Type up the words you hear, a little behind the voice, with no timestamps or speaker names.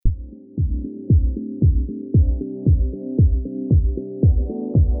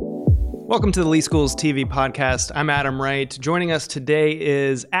Welcome to the Lee Schools TV podcast. I'm Adam Wright. Joining us today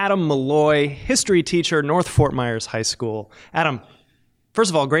is Adam Malloy, history teacher, North Fort Myers High School. Adam, first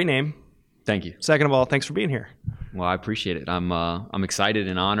of all, great name. Thank you. Second of all, thanks for being here. Well, I appreciate it. I'm excited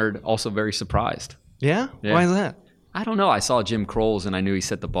and honored, also very surprised. Yeah? Why is that? I don't know. I saw Jim Kroll's and I knew he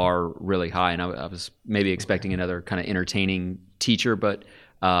set the bar really high, and I was maybe expecting another kind of entertaining teacher, but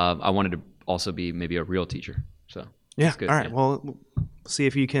I wanted to also be maybe a real teacher. So Yeah. good. All right. Yeah. Well, see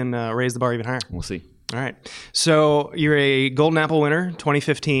if you can raise the bar even higher. We'll see. All right. So you're a Golden Apple winner,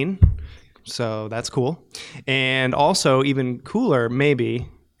 2015. So that's cool. And also, even cooler, maybe,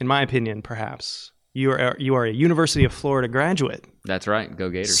 in my opinion, perhaps, you are a University of Florida graduate. That's right. Go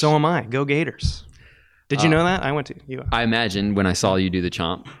Gators. So am I. Go Gators. Did you know that? I went to UF. I imagined when I saw you do the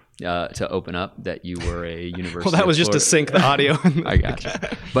chomp to open up that you were a University Well, that was just to sync the audio. I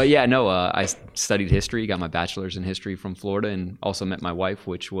gotcha. But yeah, no, I studied history, got my bachelor's in history from Florida, and also met my wife,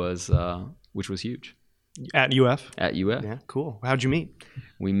 which was huge. At UF? At UF. Yeah, cool. How'd you meet?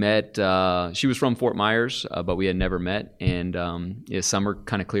 We met, she was from Fort Myers, but we had never met, and summer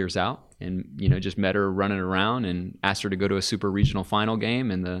kind of clears out, and just met her running around and asked her to go to a super regional final game,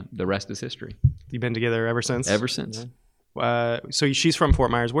 and the rest is history. You've been together ever since? Ever since. Yeah. So she's from Fort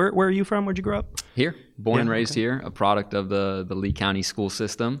Myers. Where are you from? Where'd you grow up? Here, born and raised here, a product of the Lee County school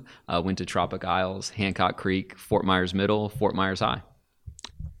system. Went to Tropic Isles, Hancock Creek, Fort Myers Middle, Fort Myers High.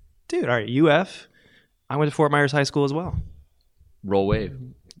 Dude, all right, UF. I went to Fort Myers High School as well. Roll wave.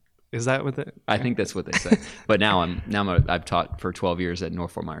 Is that what I think that's what they say. But now I've taught for 12 years at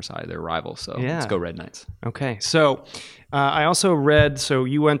North Fort Myers High. They're rivals, so let's go Red Knights. Okay, so I also read. So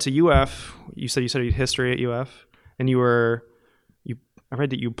you went to UF. You said you studied history at UF, and I read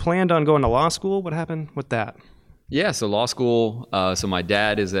that you planned on going to law school. What happened with that? Yeah, so law school. So my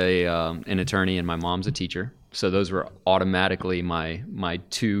dad is an attorney, and my mom's a teacher. So those were automatically my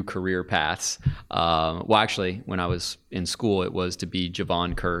two career paths. Well, actually, when I was in school, it was to be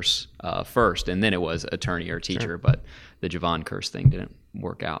Javon Curse first, and then it was attorney or teacher. Sure. But the Javon Curse thing didn't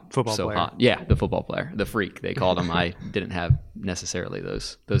work out. Football so player. hot. Yeah, the football player, the freak they called him. I didn't have necessarily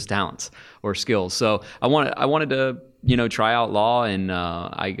those talents or skills. So I wanted to try out law, and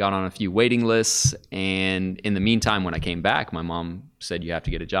I got on a few waiting lists. And in the meantime, when I came back, my mom said, "You have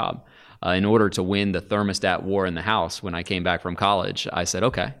to get a job." In order to win the thermostat war in the house when I came back from college, I said,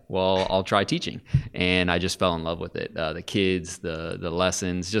 okay, well, I'll try teaching. And I just fell in love with it. The kids, the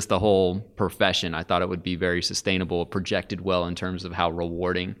lessons, just the whole profession. I thought it would be very sustainable, projected well in terms of how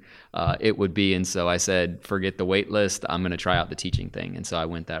rewarding it would be. And so I said, forget the wait list. I'm going to try out the teaching thing. And so I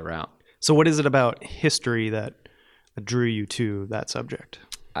went that route. So what is it about history that drew you to that subject?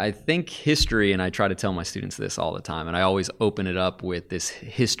 I think history, and I try to tell my students this all the time, and I always open it up with this: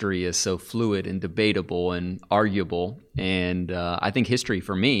 history is so fluid and debatable and arguable. And I think history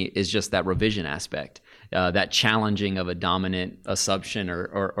for me is just that revision aspect, that challenging of a dominant assumption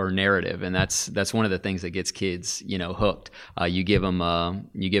or narrative. And that's one of the things that gets kids, hooked. You give them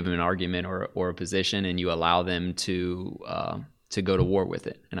an argument or a position, and you allow them to go to war with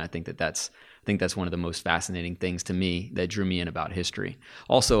it. And I think that's one of the most fascinating things to me that drew me in about history.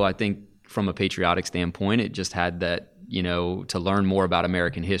 Also, I think from a patriotic standpoint, it just had that, to learn more about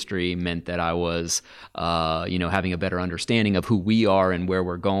American history meant that I was, having a better understanding of who we are and where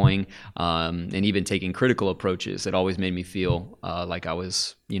we're going, and even taking critical approaches. It always made me feel like I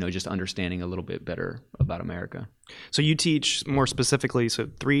was, just understanding a little bit better about America. So you teach more specifically, so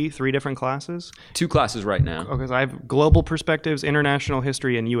three different classes? 2 classes right now. Okay, so I have global perspectives, international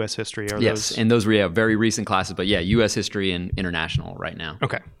history, and U.S. history. Yes, and those were very recent classes, but U.S. history and international right now.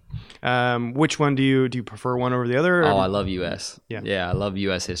 Okay. Which one do you prefer one over the other? Oh, I love U.S. Yeah, I love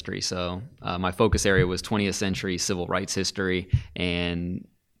U.S. history. So my focus area was 20th century civil rights history, and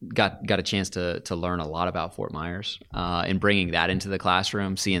got a chance to learn a lot about Fort Myers, and bringing that into the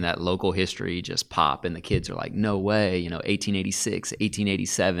classroom, seeing that local history just pop, and the kids are like, no way, 1886,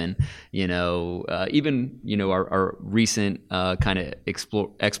 1887, even, our recent kind of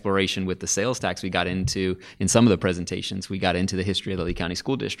exploration with the sales tax we got into in some of the presentations, we got into the history of the Lee County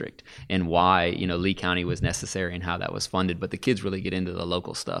School District and why, Lee County was necessary and how that was funded, but the kids really get into the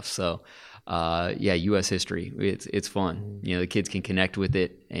local stuff. So U.S. history, it's fun. The kids can connect with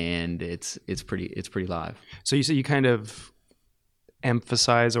it, and it's pretty live. So you say you kind of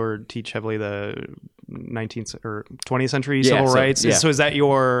emphasize or teach heavily the 19th or 20th century civil rights. Yeah. So is that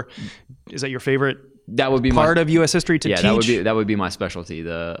your favorite that would be part of U.S. history to teach? That would be my specialty.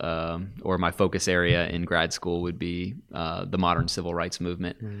 Or my focus area in grad school would be the modern civil rights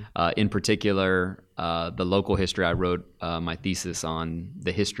movement. In particular, the local history. I wrote my thesis on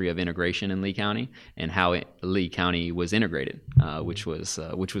the history of integration in Lee County and how Lee County was integrated, which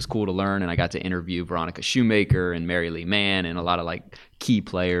was cool to learn. And I got to interview Veronica Shoemaker and Mary Lee Mann and a lot of like key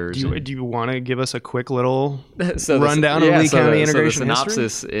players. Do you want to give us a quick little rundown of Lee County integration history?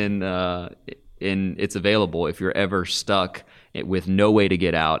 Synopsis in it's available if you're ever stuck with no way to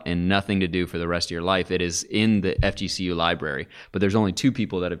get out and nothing to do for the rest of your life. It is in the FGCU library, but there's only 2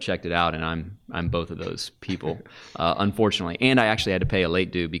 people that have checked it out, and I'm both of those people, unfortunately. And I actually had to pay a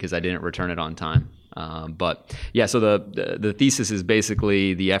late due because I didn't return it on time. But yeah, so the thesis is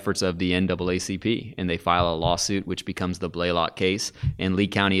basically the efforts of the NAACP, and they file a lawsuit which becomes the Blaylock case, and Lee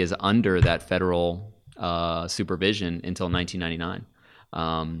County is under that federal supervision until 1999.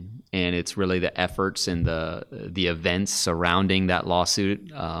 And it's really the efforts and the events surrounding that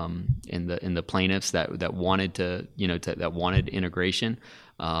lawsuit, and the plaintiffs that wanted that wanted integration,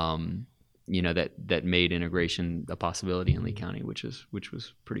 that made integration a possibility in Lee County, which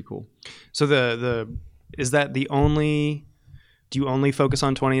was pretty cool. So is that the only? Do you only focus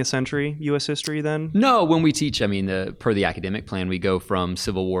on 20th century U.S. history then? No, when we teach, per the academic plan, we go from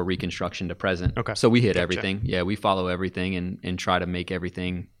Civil War Reconstruction to present. Okay. So we hit everything. Yeah, we follow everything and try to make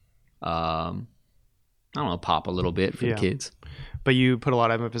everything, pop a little bit for the kids. But you put a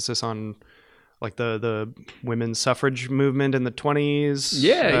lot of emphasis on like the women's suffrage movement in the 20s.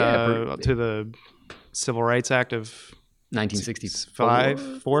 To the Civil Rights Act of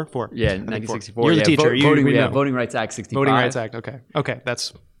 1965? Four? Yeah, 1964. You're the teacher. Voting Rights Act 65. Voting Rights Act, okay.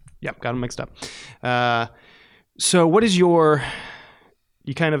 That's, got them mixed up. So what is you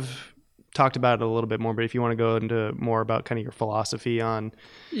kind of talked about it a little bit more, but if you want to go into more about kind of your philosophy on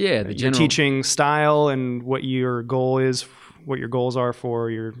your teaching style and what your goals are for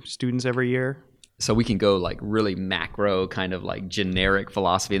your students every year. So we can go like really macro, kind of like generic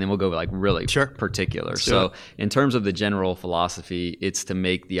philosophy, and then we'll go like really particular. So in terms of the general philosophy, it's to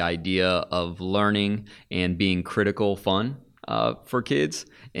make the idea of learning and being critical fun for kids.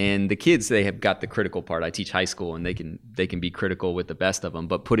 And the kids, they have got the critical part. I teach high school, and they can be critical with the best of them,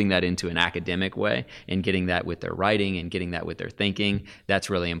 but putting that into an academic way and getting that with their writing and getting that with their thinking, that's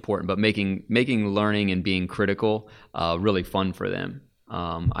really important. But making learning and being critical really fun for them.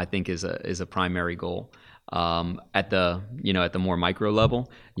 I think is a primary goal. At the more micro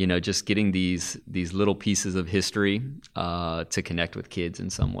level, just getting these little pieces of history to connect with kids in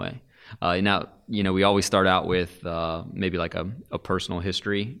some way. Now, we always start out with maybe like a personal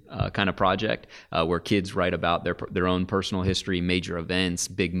history kind of project where kids write about their own personal history, major events,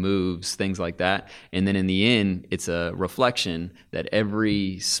 big moves, things like that. And then in the end, it's a reflection that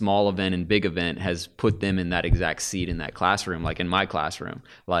every small event and big event has put them in that exact seat in that classroom, like in my classroom.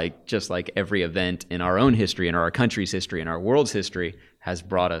 Like just like every event in our own history, in our country's history, in our world's history, has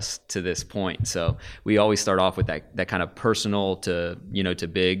brought us to this point. So we always start off with that kind of personal to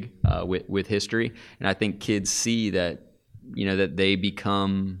big with history. And I think kids see that that they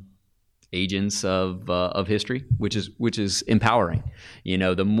become agents of history, which is empowering.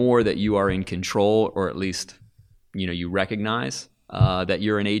 The more that you are in control, or at least you recognize that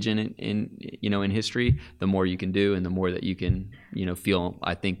you're an agent in history, the more you can do, and the more that you can feel,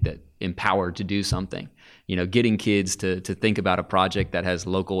 I think, that empowered to do something. Getting kids to think about a project that has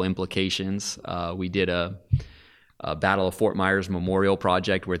local implications. We did a Battle of Fort Myers Memorial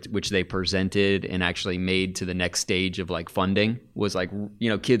Project, which they presented and actually made to the next stage of like funding. Was like,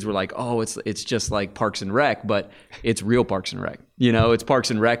 kids were like, oh, it's just like Parks and Rec, but it's real Parks and Rec. It's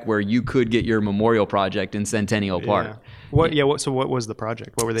Parks and Rec where you could get your memorial project in Centennial Park. So what was the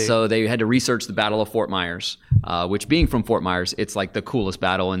project? What were they? So they had to research the Battle of Fort Myers, which, being from Fort Myers, it's like the coolest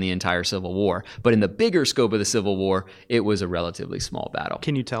battle in the entire Civil War. But in the bigger scope of the Civil War, it was a relatively small battle.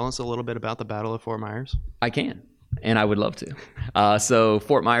 Can you tell us a little bit about the Battle of Fort Myers? I can, and I would love to. So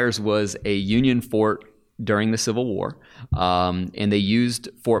Fort Myers was a Union fort during the Civil War, and they used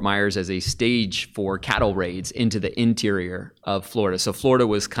Fort Myers as a stage for cattle raids into the interior of Florida. So Florida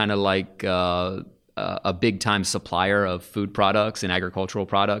was kind of like a big-time supplier of food products and agricultural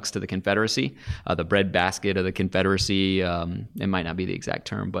products to the Confederacy, the breadbasket of the Confederacy. It might not be the exact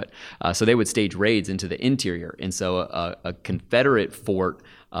term, but so they would stage raids into the interior. And so a Confederate fort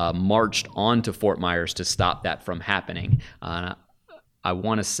marched onto Fort Myers to stop that from happening. I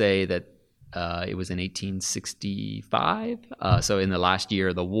want to say that it was in 1865. So in the last year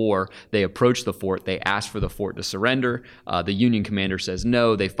of the war, they approached the fort. They asked for the fort to surrender. The Union commander says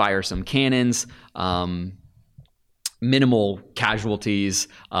no. They fire some cannons. minimal casualties,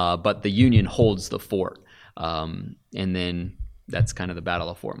 but the Union holds the fort. And then that's kind of the Battle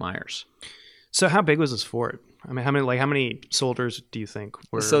of Fort Myers. So how big was this fort? I mean, how many soldiers do you think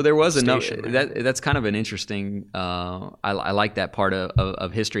were So there was stationed there? that's kind of an interesting. I like that part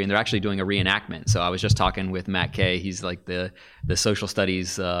of history, and they're actually doing a reenactment. So I was just talking with Matt Kay. He's like the social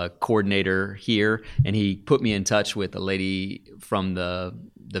studies coordinator here, and he put me in touch with a lady from the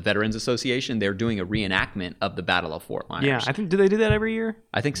Veterans Association. They're doing a reenactment of the Battle of Fort Myers. Yeah, I think, do they do that every year?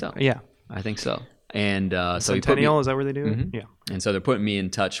 I think so. Yeah. I think so. And so Centennial, is that where they do it? Yeah. And so they're putting me in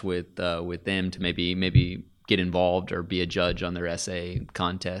touch with them to maybe get involved or be a judge on their essay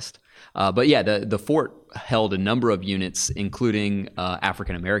contest. But yeah, the fort held a number of units, including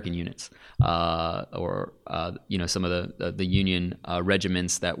African American units, or some of the Union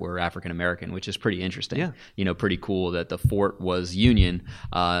regiments that were African American, which is pretty interesting. Yeah. Pretty cool that the fort was Union.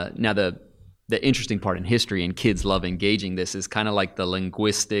 Now the interesting part in history, and kids love engaging this, is kind of like the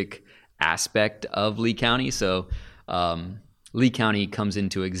linguistic aspect of Lee County. So Lee County comes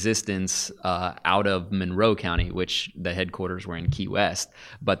into existence out of Monroe County, which the headquarters were in Key West,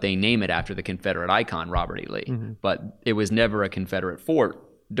 but they name it after the Confederate icon, Robert E. Lee. Mm-hmm. But it was never a Confederate fort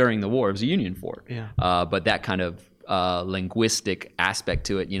during the war. It was a Union fort. Yeah. But that kind of linguistic aspect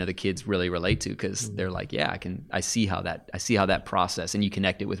to it, the kids really relate to, because they're like, yeah, I see how that process, and you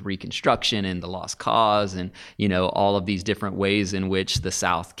connect it with Reconstruction and the Lost Cause, and all of these different ways in which the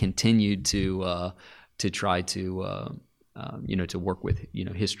South continued to try to to work with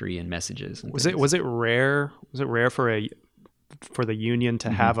history and messages. And was it rare for the Union to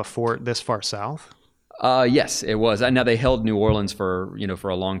have a fort this far south? Yes, it was. Now they held New Orleans for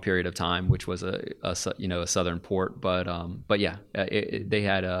a long period of time, which was a southern port. But yeah, they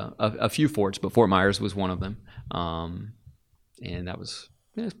had a few forts, but Fort Myers was one of them, and that was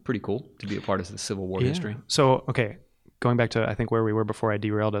it's pretty cool to be a part of the Civil War history. So okay. Going back to, I think, where we were before I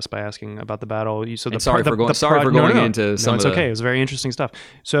derailed us by asking about the battle. Sorry for going into some. No, it's okay. It was very interesting stuff.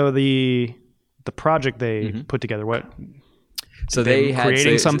 So the project they put together, what? So they had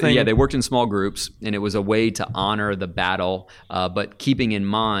creating something. Yeah, they worked in small groups, and it was a way to honor the battle, but keeping in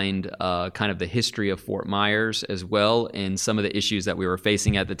mind kind of the history of Fort Myers as well, and some of the issues that we were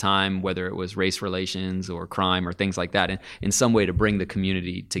facing at the time, whether it was race relations or crime or things like that, and in some way to bring the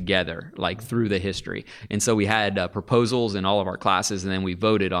community together, like through the history. And so we had proposals in all of our classes, and then we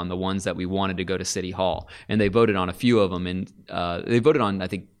voted on the ones that we wanted to go to City Hall, and they voted on a few of them, and they voted on, I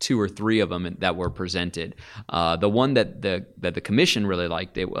think, 2 or 3 of them that were presented. The one that the commission really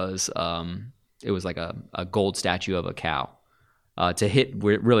liked, it was like a gold statue of a cow, to hit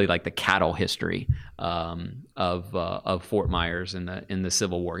really like the cattle history of Fort Myers in the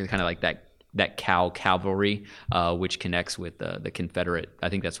Civil War, kind of like that cow cavalry, which connects with the Confederate. I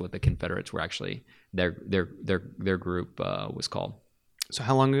think that's what the Confederates were actually their group was called. So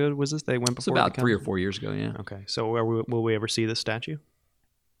how long ago was this? They went before? It's about 3 or 4 years ago. Yeah. Okay. So will we ever see this statue?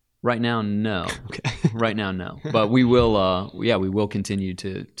 Right now, no. Okay. Right now, no. But we will. We will continue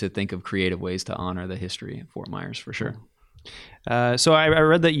to think of creative ways to honor the history of Fort Myers for sure. So I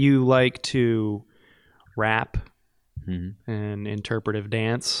read that you like to rap and interpretive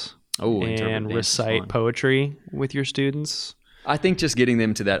dance and recite poetry with your students. I think just getting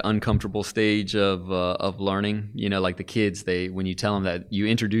them to that uncomfortable stage of learning, like the kids, when you tell them that you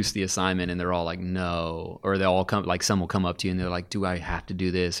introduce the assignment and they're all like, no, or they all come, like some will come up to you and they're like, do I have to do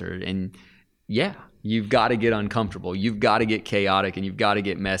this? And yeah, you've got to get uncomfortable. You've got to get chaotic, and you've got to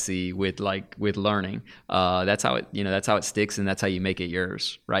get messy with learning. That's how it sticks, and that's how you make it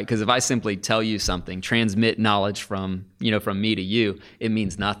yours, right? Because if I simply tell you something, transmit knowledge from me to you, it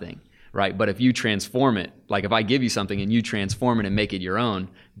means nothing. Right. But if you transform it, like if I give you something and you transform it and make it your own,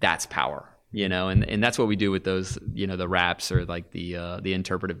 that's power, and that's what we do with those, the raps or like the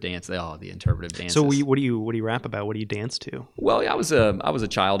interpretive dance. The interpretive dances. So what do you rap about? What do you dance to? Well, I was a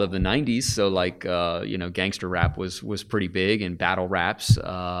child of the 90s. So like, gangster rap was pretty big, and battle raps,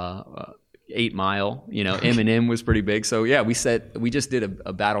 8 Mile, Eminem was pretty big. So yeah, we just did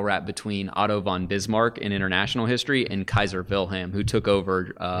a battle rap between Otto von Bismarck in international history and Kaiser Wilhelm, who took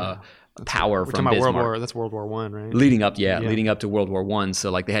over power from Bismarck. That's World War I, right? Leading up to World War I. So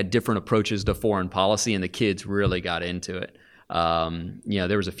like they had different approaches to foreign policy, and the kids really got into it.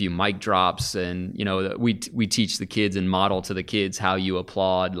 There was a few mic drops, and we teach the kids and model to the kids how you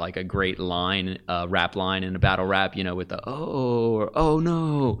applaud like a great line, rap line in a battle rap, with the oh or oh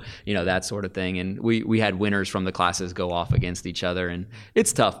no, that sort of thing. And we had winners from the classes go off against each other, and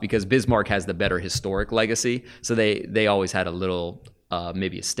it's tough because Bismarck has the better historic legacy, so they always had a little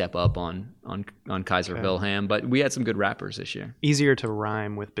maybe a step up on Kaiser Wilhelm, but we had some good rappers this year. Easier to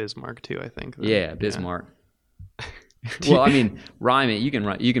rhyme with Bismarck too, I think. Bismarck. Well, I mean, rhyme it. You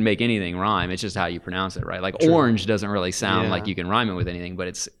can make anything rhyme. It's just how you pronounce it, right? Like True. orange doesn't really sound Yeah. like you can rhyme it with anything, but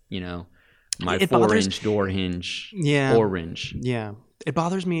it's, my It bothers- 4-inch door hinge, Yeah. orange. Yeah. It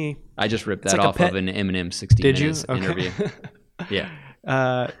bothers me. I just ripped It's that like a off pet- of an Eminem 60 Did you? Minutes Okay. interview.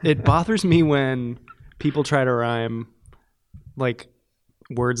 Yeah. It bothers me when people try to rhyme like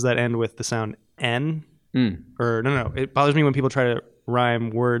words that end with the sound N. Or no. It bothers me when people try to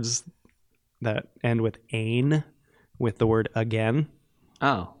rhyme words that end with ain with the word again.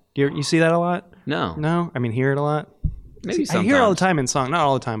 Oh, You see that a lot? no. No? I mean, hear it a lot? Maybe I sometimes. hear it all the time in song. Not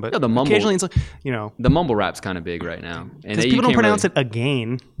all the time, but Yeah, the mumble- occasionally it's like, The mumble rap's kind of big right now. And because you people don't can't pronounce really- it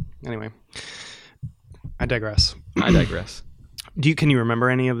again. Anyway, I digress. I digress. Can you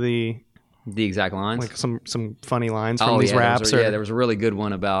remember any of the The exact lines? like some funny lines from these raps? There was a really good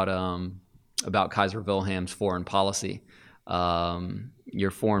one about Kaiser Wilhelm's foreign policy.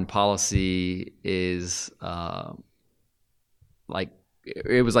 Your foreign policy is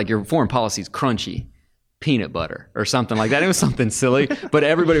it was like your foreign policy is crunchy peanut butter or something like that. It was something silly, but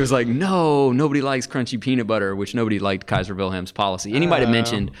everybody was like, no, nobody likes crunchy peanut butter, which nobody liked Kaiser Wilhelm's policy. And he might have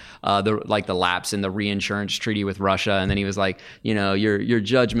mentioned the lapse in the reinsurance treaty with Russia, and then he was like, your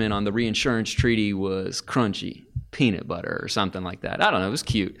judgment on the reinsurance treaty was crunchy peanut butter or something like that. I don't know. It was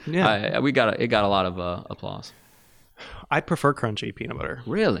cute. Yeah. It got a lot of applause. I prefer crunchy peanut butter.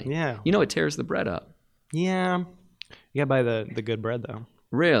 Really? Yeah. It tears the bread up. Yeah. You gotta buy the good bread though.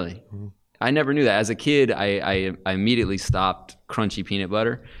 Really? I never knew that. As a kid, I immediately stopped crunchy peanut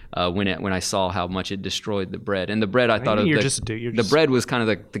butter when I saw how much it destroyed the bread. And the bread, I thought of the bread was kind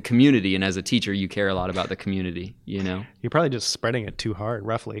of the community. And as a teacher, you care a lot about the community. You're probably just spreading it too hard,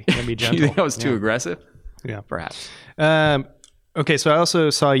 roughly. And be You gentle. think that was too aggressive? Yeah. Perhaps. Okay, so I also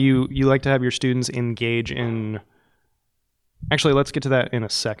saw you like to have your students engage in. Actually, let's get to that in a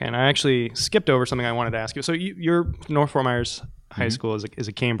second. I actually skipped over something I wanted to ask you. So your North Fort Myers High School is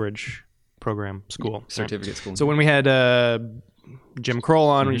a Cambridge program school, Certificate school. So when we had Jim Kroll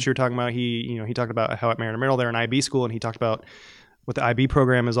on, which you were talking about, he talked about how at Mariner Middle they're an IB school, and he talked about what the IB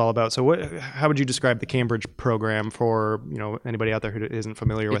program is all about. So how would you describe the Cambridge program for anybody out there who isn't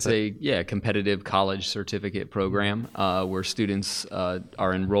familiar with it? It's a competitive college certificate program where students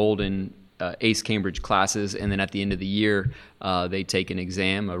are enrolled in ACE Cambridge classes, and then at the end of the year, they take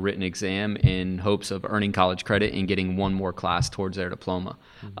a written exam in hopes of earning college credit and getting one more class towards their diploma.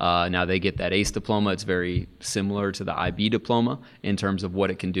 Now they get that ACE diploma. It's very similar to the IB diploma in terms of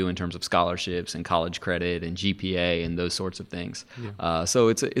what it can do in terms of scholarships and college credit and GPA and those sorts of things. So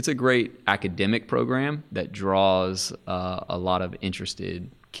it's a great academic program that draws a lot of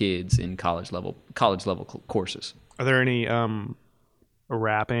interested kids in college level courses. Are there any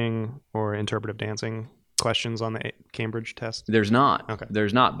rapping or interpretive dancing questions on the Cambridge test? There's not. Okay.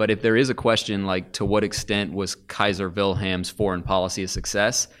 There's not. But if there is a question like to what extent was Kaiser Wilhelm's foreign policy a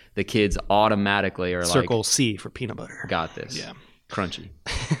success, the kids automatically are Circle C for peanut butter. got this. Yeah. Crunchy.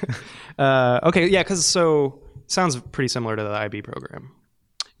 Okay, yeah, because sounds pretty similar to the IB program.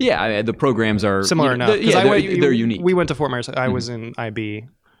 Yeah, the programs are Similar enough. 'Cause they're unique. We went to Fort Myers. I was in IB,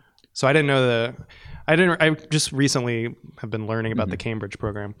 so I didn't know I just recently have been learning about the Cambridge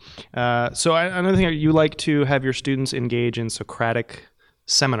program. So another thing, you like to have your students engage in Socratic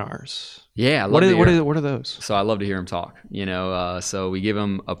seminars. Yeah, What are those? So I love to hear them talk, so we give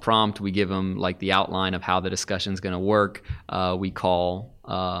them a prompt, we give them like the outline of how the discussion's going to work. We call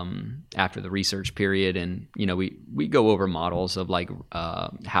after the research period, and we go over models of like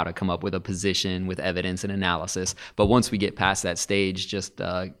how to come up with a position with evidence and analysis. But once we get past that stage, just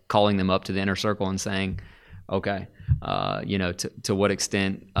calling them up to the inner circle and saying, okay, to what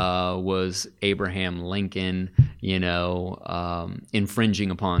extent was Abraham Lincoln,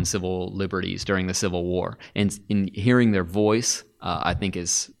 infringing upon civil liberties during the Civil War? And in hearing their voice, I think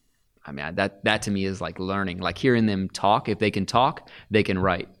that to me is like learning, like hearing them talk. If they can talk, they can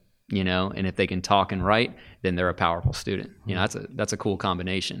write, and if they can talk and write, then they're a powerful student. That's a cool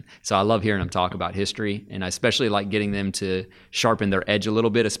combination. So I love hearing them talk about history, and I especially like getting them to sharpen their edge a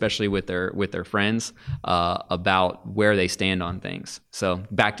little bit, especially with their friends, about where they stand on things. So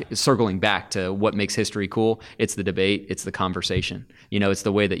circling back to what makes history cool, it's the debate, it's the conversation. It's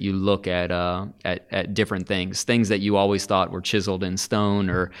the way that you look at different things that you always thought were chiseled in stone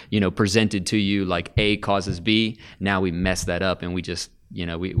or presented to you like A causes B. Now we mess that up, and we just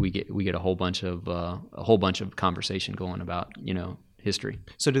we get a whole bunch of conversation going about history.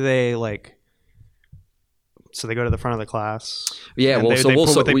 So do they like So they go to the front of the class. Yeah, and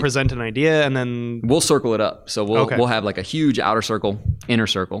well, they present an idea, and then we'll circle it up. So Okay. we'll have like a huge outer circle, inner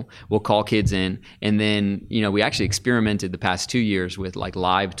circle. We'll call kids in, and then we actually experimented the past 2 years with like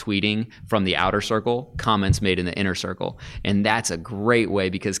live tweeting from the outer circle, comments made in the inner circle, and that's a great way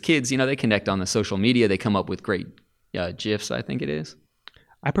because kids, they connect on the social media. They come up with great GIFs, I think it is.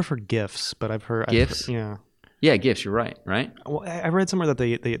 I prefer GIFs, but I've heard GIFs. Yeah, GIFs. You're right. Well, I read somewhere that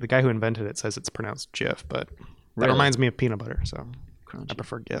the guy who invented it says it's pronounced GIF, but that Really? reminds me of peanut butter, so Crunchy. I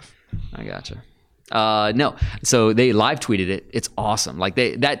prefer GIF. I gotcha. No, so they live tweeted it. It's awesome. Like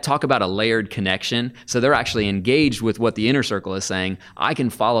that talk about a layered connection. So they're actually engaged with what the inner circle is saying. I can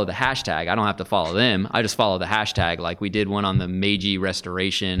follow the hashtag. I don't have to follow them. I just follow the hashtag. Like we did one on the Meiji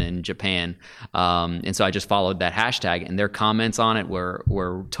Restoration in Japan, and so I just followed that hashtag. And their comments on it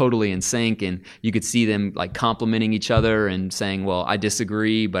were totally in sync. And you could see them like complimenting each other and saying, "Well, I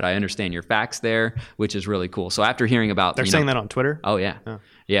disagree, but I understand your facts there," which is really cool. So after hearing about They're saying that on Twitter? Oh yeah. Oh.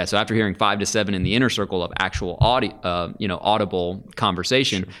 Yeah, so after hearing 5 to 7 in the inner circle of actual audible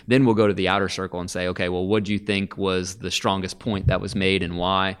conversation, then we'll go to the outer circle and say, okay, well, what do you think was the strongest point that was made and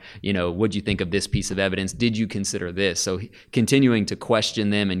why? What do you think of this piece of evidence? Did you consider this? So continuing to question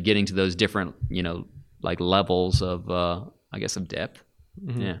them and getting to those different, like levels of, of depth.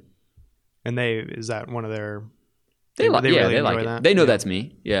 Mm-hmm. Yeah. And is that one of their? They like enjoy it. that? They know that's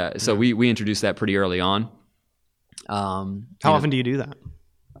me. Yeah. So we introduced that pretty early on. How often do you do that?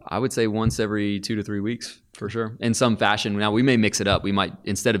 I would say once every 2 to 3 weeks for sure, in some fashion. Now we may mix it up. We might,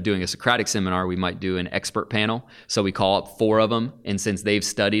 instead of doing a Socratic seminar, we might do an expert panel. So we call up 4 of them, and since they've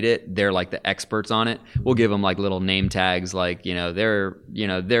studied it, they're like the experts on it. We'll give them like little name tags, like they're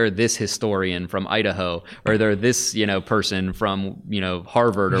this historian from Idaho, or they're this person from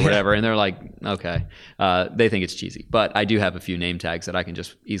Harvard or whatever, and they're like, okay, they think it's cheesy, but I do have a few name tags that I can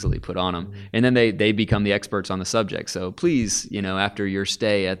just easily put on them, and then they become the experts on the subject. So please, after your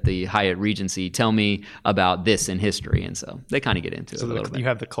stay at the Hyatt Regency, tell me about this in history, and so they kind of get into it a little bit. You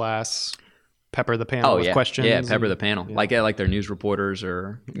have the class pepper the panel with questions. Yeah, pepper the panel. Yeah. Like they're news reporters,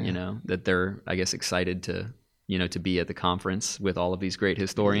 or that they're, I guess, excited to to be at the conference with all of these great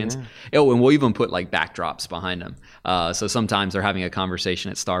historians. Yeah. Oh, and we'll even put like backdrops behind them. So sometimes they're having a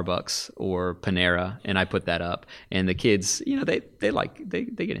conversation at Starbucks or Panera, and I put that up, and the kids, they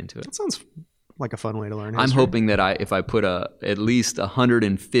get into it. That sounds like a fun way to learn history. I'm hoping that if I put at least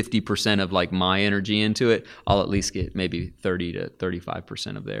 150% of like my energy into it, I'll at least get maybe 30 to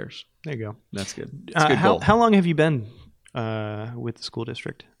 35% of theirs. There you go. That's good. That's a good goal. How long have you been with the school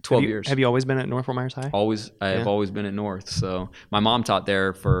district? 12 years. Have you always been at North Fort Myers High? I have always been at North. So my mom taught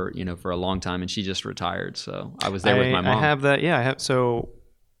there for a long time, and she just retired. So I was there with my mom. I have that. Yeah, I have. So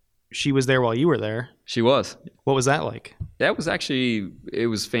she was there while you were there. She was. What was that like? That was it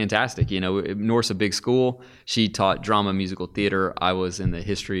was fantastic. North's a big school. She taught drama, musical theater. I was in the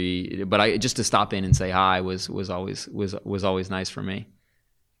history, but just to stop in and say hi was always nice for me.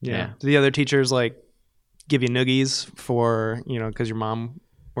 Yeah. Do the other teachers give you noogies for, because your mom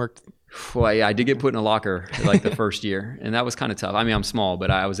worked? Well, yeah, I did get put in a locker the first year, and that was kind of tough. I mean, I'm small, but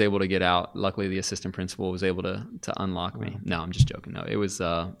I was able to get out. Luckily, the assistant principal was able to unlock me. No, I'm just joking. No, it was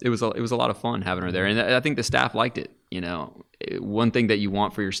a lot of fun having her there, and I think the staff liked it. One thing that you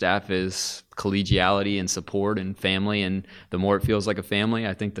want for your staff is collegiality and support and family, and the more it feels like a family,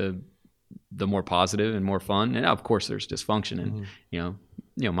 I think the more positive and more fun. And of course, there's dysfunction,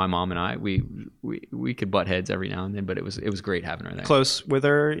 and my mom and I, we could butt heads every now and then, but it was great having her there. Close with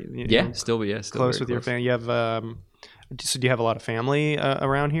her? Still close with your family. You have so do you have a lot of family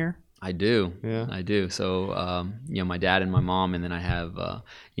around here? I do. Yeah. I do. So, my dad and my mom, and then I have,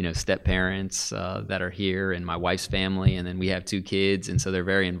 step parents that are here, and my wife's family, and then we have 2 kids, and so they're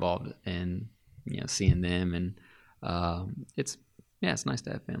very involved in, seeing them, and it's nice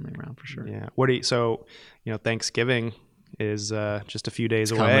to have family around for sure. Yeah. Thanksgiving is just a few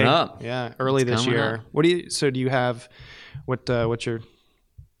days away. Coming up. Yeah, early this year. Up. Do you have what's your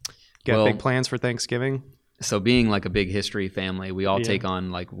big plans for Thanksgiving? So being like a big history family, we all take on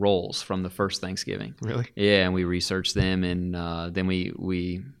like roles from the first Thanksgiving. Really? Yeah, and we research them, and then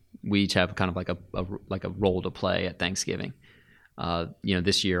we each have kind of like a role to play at Thanksgiving.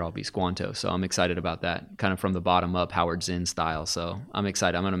 This year I'll be Squanto, so I'm excited about that, kind of from the bottom up, Howard Zinn style. So I'm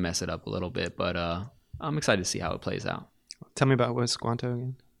excited. I'm going to mess it up a little bit, but I'm excited to see how it plays out. Tell me about what's Squanto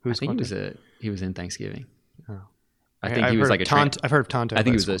again? I think he was in Thanksgiving. Oh. I think he was like I've heard of Tonto. I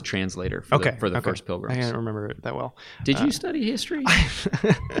think he was a translator for the first Pilgrims. I can't remember it that well. Did you study history?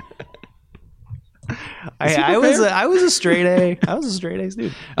 I was a straight A. I was a straight A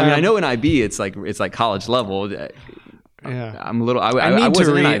student. I mean, I know in IB it's like college level. Yeah, I'm a little. I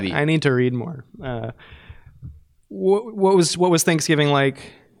wasn't in IB. I need to read more. what was Thanksgiving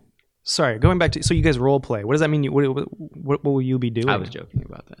like? Sorry, going back to, so you guys role play. What does that mean? What will you be doing? I was joking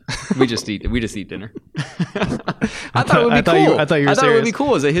about that. We just eat dinner. I thought it would be cool. I thought you were I thought it would be serious.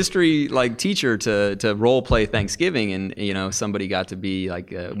 cool as a history teacher to role play Thanksgiving, and somebody got to be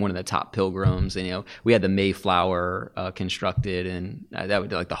like one of the top pilgrims, and we had the Mayflower constructed, and that would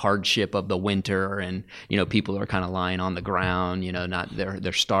be like the hardship of the winter, and people are kind of lying on the ground, not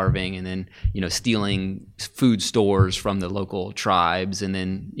they're starving, and then stealing food stores from the local tribes, and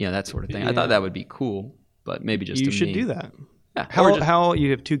then that sort of thing. I thought that would be cool, but maybe just You to should me. do that. Yeah. How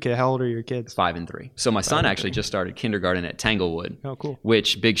you have 2 kids? How old are your kids? 5 and 3. So my son actually just started kindergarten at Tanglewood. Oh, cool.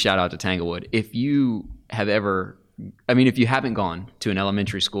 Which, big shout out to Tanglewood. If you haven't gone to an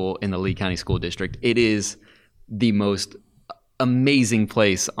elementary school in the Lee County School District, it is the most amazing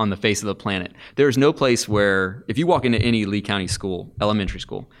place on the face of the planet. There's no place where, if you walk into any Lee County school, elementary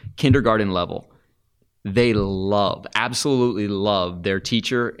school, kindergarten level, they absolutely love their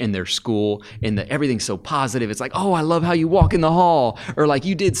teacher and their school, and everything's so positive. It's like, oh, I love how you walk in the hall, or like,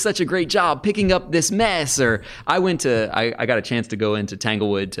 you did such a great job picking up this mess. Or I got a chance to go into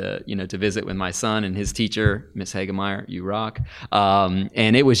Tanglewood to visit with my son and his teacher, Miss Hagemeyer. You rock.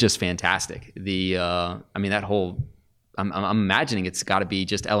 And it was just fantastic. That whole, I'm imagining it's got to be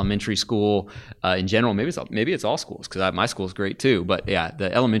just elementary school in general. Maybe it's all schools, because my school is great too. But yeah, the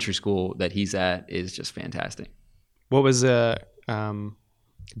elementary school that he's at is just fantastic. What was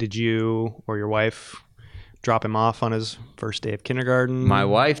did you or your wife drop him off on his first day of kindergarten? My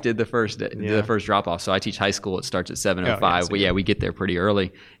wife did the first drop off. So I teach high school. It starts at 7:05. We get there pretty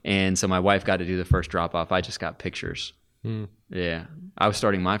early, and so my wife got to do the first drop off. I just got pictures. Yeah, I was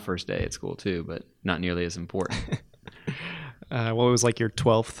starting my first day at school too, but not nearly as important. It was like your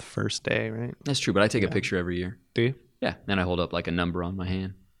 12th first day, right? That's true, but I take a picture every year. Do you? Yeah, and I hold up like a number on my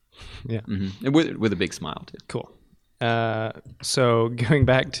hand. Yeah. Mm-hmm. And with a big smile too. Cool. So going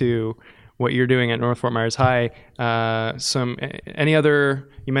back to what you're doing at North Fort Myers High, you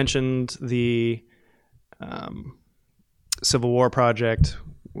mentioned the Civil War project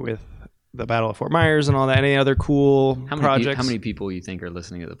with the Battle of Fort Myers and all that. Any other cool projects? How many people you think are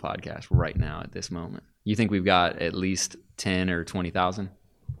listening to the podcast right now at this moment? You think we've got at least 10 or 20,000?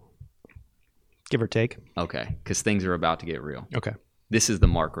 Give or take. Okay, because things are about to get real. Okay. This is the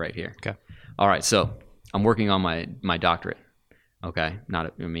mark right here. Okay. All right, so I'm working on my doctorate. Okay,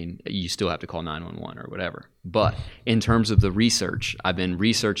 you still have to call 911 or whatever. But in terms of the research, I've been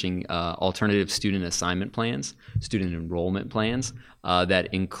researching alternative student assignment plans, student enrollment plans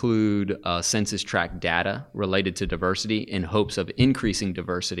that include census tract data related to diversity in hopes of increasing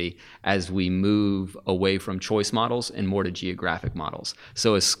diversity as we move away from choice models and more to geographic models.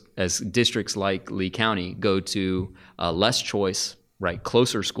 So as districts like Lee County go to less choice, right,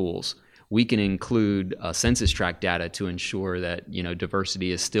 closer schools, we can include census tract data to ensure that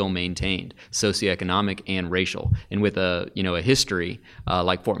diversity is still maintained, socioeconomic and racial. And with a history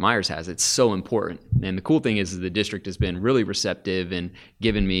like Fort Myers has, it's so important. And the cool thing is the district has been really receptive and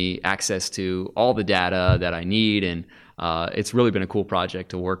given me access to all the data that I need, and it's really been a cool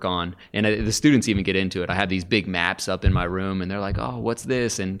project to work on. And the students even get into it. I have these big maps up in my room, and they're like, "Oh, what's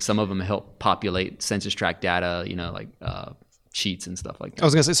this?" And some of them help populate census tract data, sheets and stuff like that. I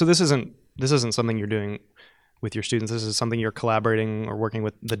was gonna say, so this isn't something you're doing with your students. This is something you're collaborating or working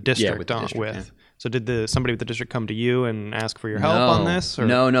with the district with. Yeah. So did somebody with the district come to you and ask for your help on this? Or?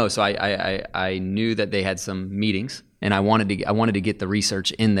 No. So I knew that they had some meetings, and I wanted to get the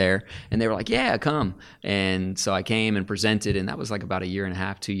research in there, and they were like, "Yeah, come." And so I came and presented, and that was like about 1.5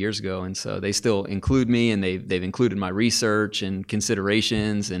 years, 2 years ago. And so they still include me, and they've included my research and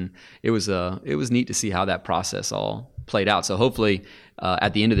considerations, and it was neat to see how that process all played out. So hopefully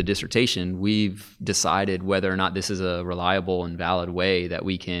at the end of the dissertation, we've decided whether or not this is a reliable and valid way that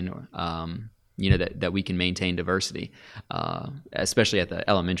we can that we can maintain diversity, especially at the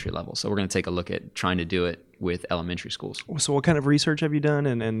elementary level. So we're going to take a look at trying to do it with elementary schools. So what kind of research have you done,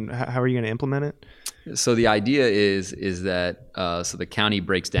 and how are you going to implement it? So the idea is that so the county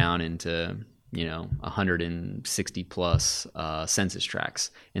breaks down into 160 plus census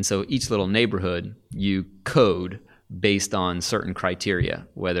tracts, and so each little neighborhood you code based on certain criteria,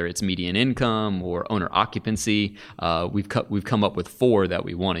 whether it's median income or owner occupancy. We've come up with 4 that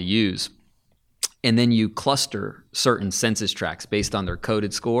we want to use. And then you cluster certain census tracts based on their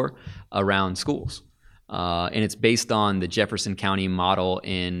coded score around schools. And it's based on the Jefferson County model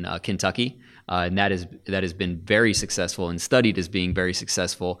in Kentucky, and that has been very successful and studied as being very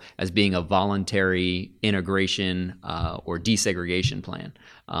successful as being a voluntary integration or desegregation plan.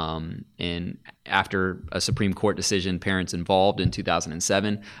 And after a Supreme Court decision, parents involved in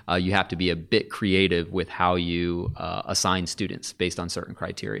 2007, you have to be a bit creative with how you assign students based on certain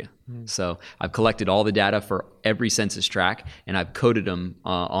criteria. So I've collected all the data for every census tract, and I've coded them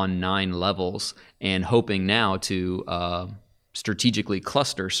on 9 levels, and hoping now to strategically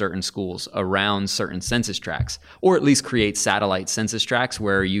cluster certain schools around certain census tracts, or at least create satellite census tracts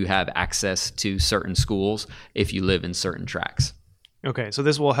where you have access to certain schools if you live in certain tracts. Okay, so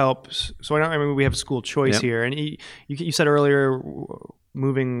this will help. So I mean, we have school choice here, and you said earlier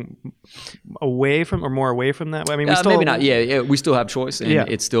moving away from or more away from that. I mean, we still maybe not. Yeah, we still have choice, and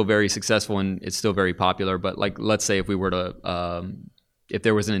it's still very successful, and it's still very popular. But like, let's say if we were to, if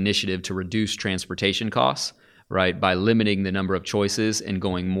there was an initiative to reduce transportation costs, right, by limiting the number of choices and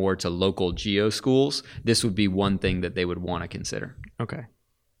going more to local geo schools, this would be one thing that they would want to consider. Okay,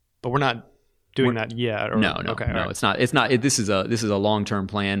 but we're not doing that yet? Or, no, okay, no, right. It's not. This is a long-term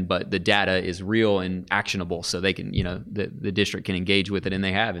plan, but the data is real and actionable, so they can, the district can engage with it, and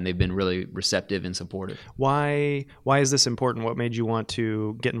they've been really receptive and supportive. Why is this important? What made you want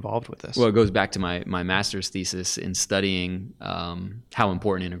to get involved with this? Well, it goes back to my master's thesis in studying how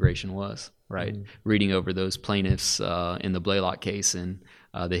important integration was. Right, reading over those plaintiffs in the Blaylock case and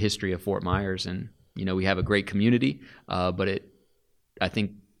the history of Fort Myers, and we have a great community, but I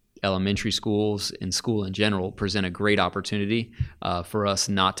think elementary schools and school in general present a great opportunity for us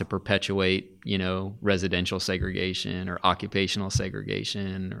not to perpetuate, residential segregation or occupational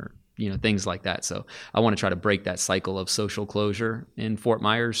segregation or, things like that. So I want to try to break that cycle of social closure in Fort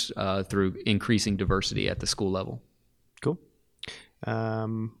Myers through increasing diversity at the school level. Cool.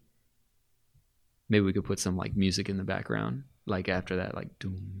 Maybe we could put some like music in the background, like after that, like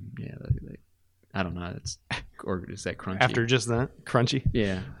doom, yeah. I don't know. Or is that crunchy? After just that, crunchy.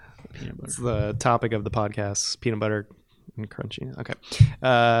 Yeah. Peanut butter. It's the topic of the podcast, peanut butter and crunchy. Okay.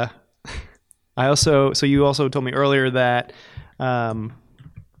 You also told me earlier that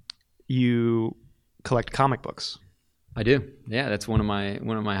you collect comic books. I do. Yeah, that's one of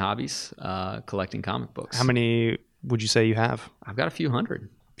my hobbies, collecting comic books. How many would you say you have? I've got a few hundred.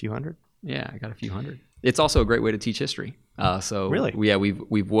 Few hundred? Yeah, I got a few hundred. It's also a great way to teach history. Really? Yeah,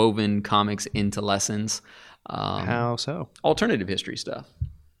 we've woven comics into lessons. How so? Alternative history stuff.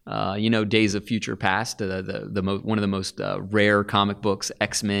 Days of Future Past, one of the most rare comic books,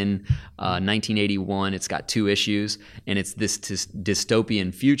 X-Men, 1981. It's got 2 issues, and it's this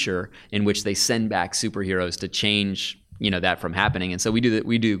dystopian future in which they send back superheroes to change that from happening. And so we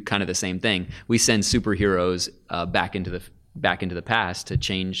do kind of the same thing. We send superheroes back into the past to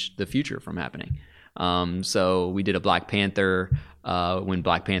change the future from happening. So we did a Black Panther when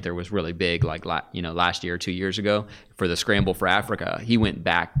Black Panther was really big, like last year or 2 years ago, for the Scramble for Africa. He went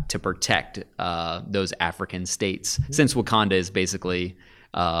back to protect those African states, since Wakanda is basically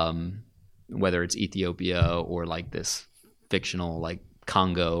whether it's Ethiopia or like this fictional like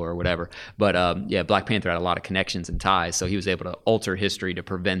Congo or whatever. But Black Panther had a lot of connections and ties, so he was able to alter history to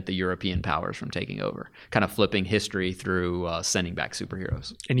prevent the European powers from taking over, kind of flipping history through sending back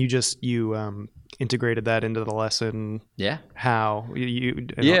superheroes. And you integrated that into the lesson. Yeah. How? In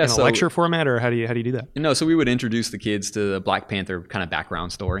a lecture format, or how do you do that? No, so we would introduce the kids to the Black Panther kind of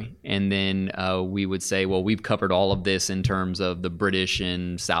background story, and then we would say, well, we've covered all of this in terms of the British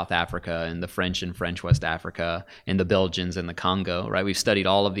in South Africa and the French in French West Africa and the Belgians in the Congo, right? We've studied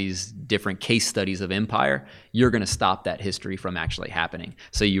all of these different case studies of empire. You're going to stop that history from actually happening.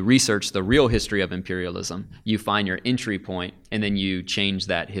 So you research the real history of imperialism, you find your entry point, and then you change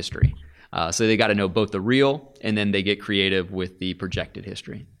that history. So they got to know both the real, and then they get creative with the projected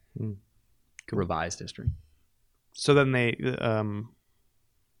history, revised history. So then they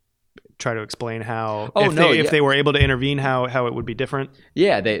try to explain how, if they were able to intervene, how it would be different.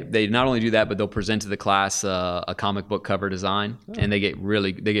 Yeah, they not only do that, but they'll present to the class a comic book cover design, and they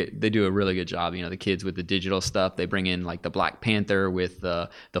do a really good job. The kids with the digital stuff, they bring in like the Black Panther with the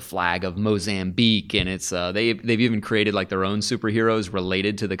flag of Mozambique, and it's they've even created like their own superheroes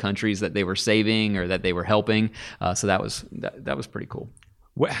related to the countries that they were saving or that they were helping. So that was pretty cool.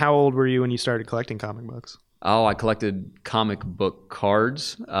 How old were you when you started collecting comic books? Oh, I collected comic book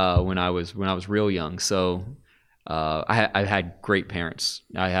cards when I was real young. So I had great parents.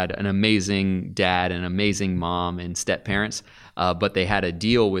 I had an amazing dad, an amazing mom, and step parents. But they had a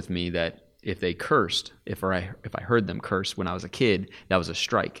deal with me that if they cursed, if I heard them curse when I was a kid, that was a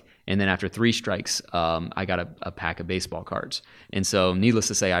strike. And then after 3 strikes, I got a pack of baseball cards. And so needless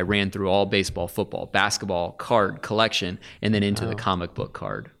to say, I ran through all baseball, football, basketball card collection, and then into the comic book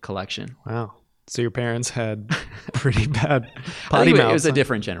card collection. Wow. So your parents had pretty bad I potty think mouths. it was a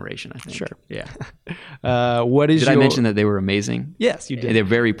different generation, I think. Sure. Yeah. Did I mention that they were amazing? Yes, you did. They're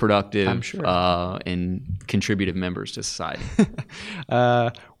very productive, I'm sure. And contributive members to society.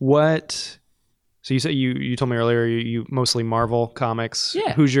 So you said you told me earlier you mostly Marvel comics.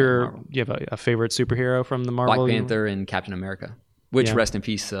 Yeah. Do you have a favorite superhero from the Marvel? Black Panther and Captain America, which rest in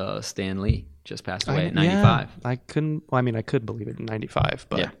peace, Stan Lee just passed away at 95. Yeah, I could believe it in 95,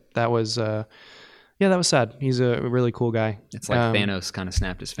 but Yeah. that was that was sad. He's a really cool guy. It's like Thanos kind of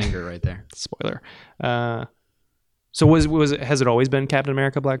snapped his finger right there. Spoiler. So has it always been Captain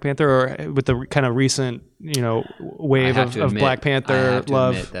America, Black Panther, or with the kind of recent, wave of Black Panther I have to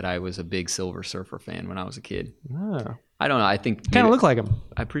love? admit that I was a big Silver Surfer fan when I was a kid. Oh. I don't know. I think Kind of look like him.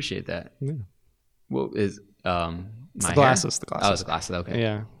 I appreciate that. Yeah. What is It's my the glasses. hair? The glasses. Oh, it's the glasses. Okay.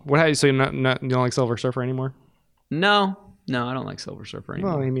 Yeah. So you don't like Silver Surfer anymore? No, I don't like Silver Surfer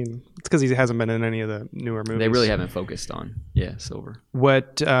anymore. Well, I mean, it's because he hasn't been in any of the newer movies. They really haven't focused on Silver.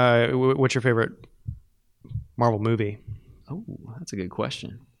 What's your favorite Marvel movie? Oh, that's a good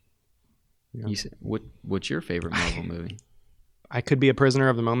question. Yeah. You said, what's your favorite Marvel movie? I could be a prisoner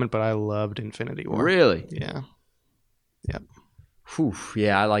of the moment, but I loved Infinity War. Really? Yeah. Yep. Whew,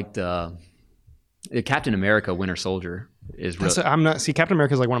 yeah, I liked Captain America: Winter Soldier is really. Captain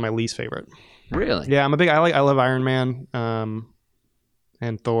America is like one of my least favorite. Really? Yeah, I love Iron Man,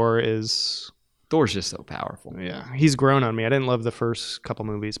 and Thor's just so powerful. Yeah, he's grown on me. I didn't love the first couple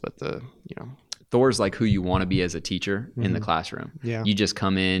movies, but Thor's like who you want to be as a teacher in the classroom. Yeah. You just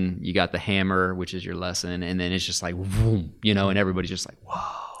come in, you got the hammer, which is your lesson, and then it's just like, boom, and everybody's just like,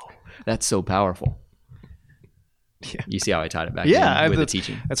 whoa, that's so powerful. Yeah. You see how I tied it back in with the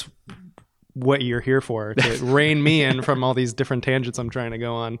teaching? That's what you're here for, to rein me in from all these different tangents I'm trying to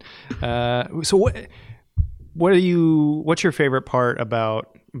go on. So what's your favorite part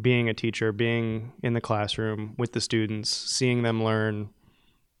about being a teacher, being in the classroom with the students, seeing them learn?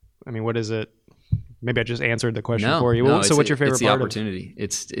 I mean, what is it? Maybe I just answered the question for you. So what's your favorite part? It's the part opportunity.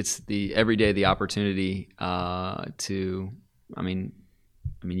 It's the everyday, the opportunity to, I mean,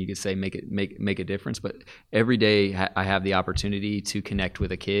 you could say make a difference, but every day I have the opportunity to connect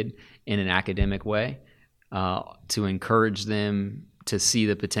with a kid in an academic way, to encourage them to see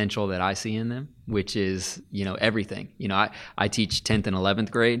the potential that I see in them, which is, everything. I teach 10th and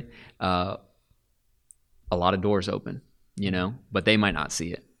 11th grade. A lot of doors open, but they might not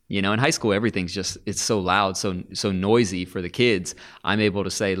see it. In high school, everything's it's so loud, so noisy for the kids. I'm able to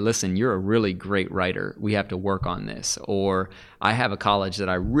say, listen, you're a really great writer. We have to work on this. Or I have a college that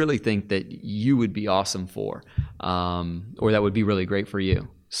I really think that you would be awesome for, or that would be really great for you.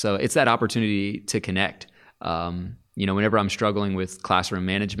 So it's that opportunity to connect. Whenever I'm struggling with classroom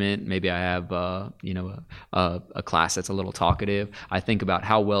management, maybe I have, a class that's a little talkative. I think about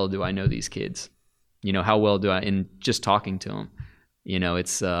how well do I know these kids? How well do I, in just talking to them?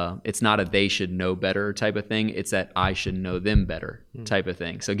 It's not a they should know better type of thing. It's that I should know them better type of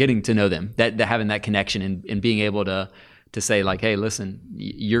thing. So getting to know them, that having that connection and being able to say like, hey, listen,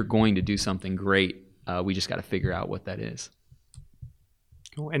 you're going to do something great. We just got to figure out what that is.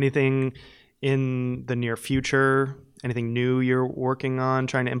 Anything in the near future? Anything new you're working on,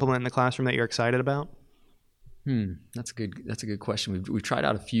 trying to implement in the classroom that you're excited about? That's a good question. We've tried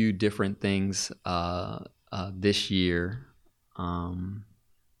out a few different things this year. Trying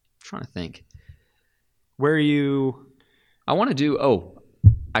to think. Where are you? I want to do.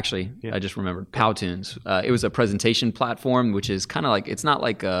 Actually, I just remembered Powtoons. It was a presentation platform, which is kind of like, it's not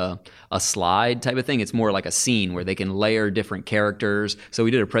like a slide type of thing. It's more like a scene where they can layer different characters. So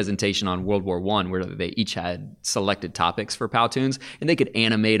we did a presentation on World War I where they each had selected topics for Powtoons, and they could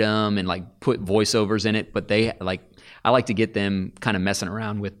animate them and like put voiceovers in it. But I like to get them kind of messing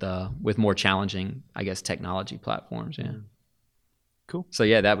around with more challenging, I guess, technology platforms. Yeah. Cool. So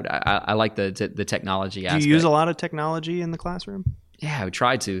yeah, I like the technology aspect. Do you use a lot of technology in the classroom? Yeah, we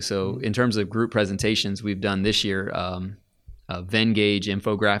try to. So in terms of group presentations, we've done this year Venngage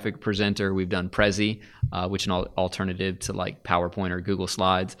infographic presenter. We've done Prezi, which is an alternative to like PowerPoint or Google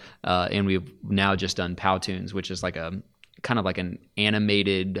Slides, and we've now just done Powtoons, which is like a kind of like an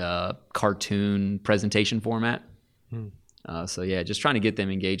animated cartoon presentation format. So yeah, just trying to get them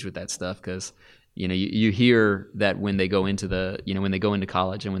engaged with that stuff because. You hear that when they go into when they go into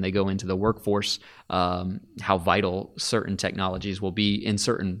college and when they go into the workforce, how vital certain technologies will be in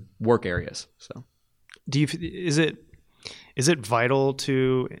certain work areas. So, is it vital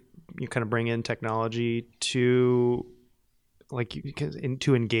to you kind of bring in technology to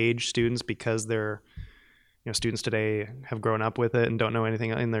to engage students because they're, students today have grown up with it and don't know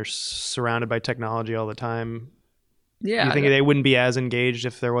anything, and they're surrounded by technology all the time. Yeah. You think they wouldn't be as engaged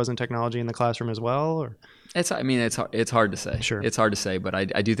if there wasn't technology in the classroom as well? Or? It's hard to say. Sure. It's hard to say, but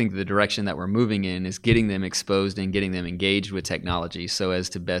I do think the direction that we're moving in is getting them exposed and getting them engaged with technology so as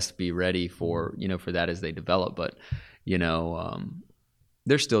to best be ready for that as they develop. But,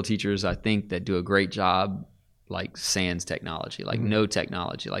 there's still teachers, I think, that do a great job, like sans technology, like no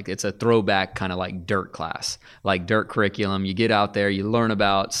technology. Like it's a throwback kind of like dirt class, like dirt curriculum. You get out there, you learn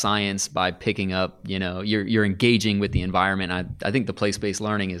about science by picking up, you're engaging with the environment. I think the place-based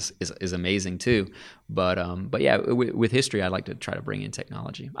learning is amazing too. But yeah, with history, I'd like to try to bring in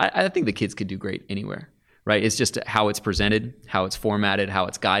technology. I think the kids could do great anywhere, right? It's just how it's presented, how it's formatted, how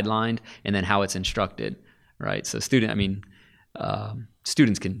it's guidelined, and then how it's instructed, right? So students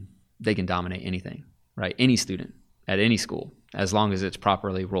can dominate anything. Right, any student at any school, as long as it's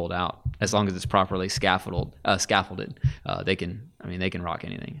properly rolled out, as long as it's properly scaffolded, they can rock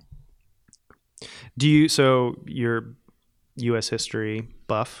anything. So you're U.S. history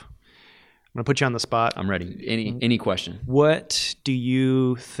buff. I'm gonna put you on the spot. I'm ready. Any question? What do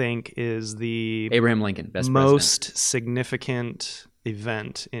you think is the Abraham Lincoln most president. Significant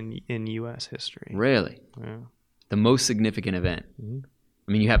event in U.S. history? Really? Yeah. The most significant event. Mm-hmm.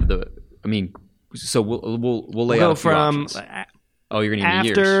 I mean, you have So we'll lay out a few options. You're going to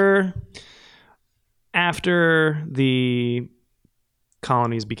need years. After the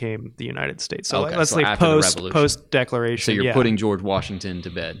colonies became the United States. So okay, let's say post declaration. So you're putting George Washington to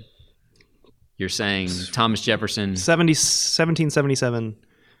bed. You're saying Thomas Jefferson 1777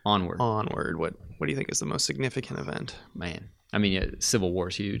 onward. What do you think is the most significant event? Man, Civil War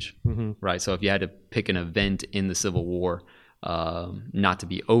is huge, mm-hmm. right? So if you had to pick an event in the Civil War, not to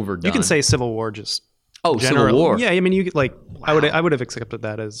be overdone. You can say Civil War just. Civil War. Yeah, you could wow. I would have accepted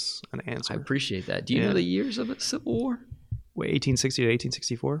that as an answer. I appreciate that. Do you know the years of the Civil War? Wait, 1860 to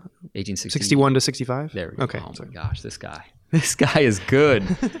 1864? 1860. 61 to 65? There we go. Okay. Oh my gosh, this guy is good.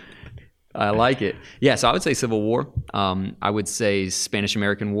 I like it. Yeah, so I would say Civil War. I would say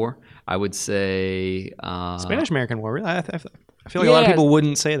Spanish-American War. I would say Spanish-American War. Really? I feel like a lot of people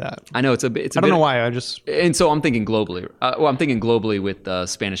wouldn't say that. I know it's a I don't know why. And so I'm thinking globally. I'm thinking globally with the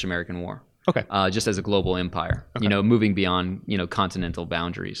Spanish-American War. Okay. Just as a global empire. Okay. Moving beyond continental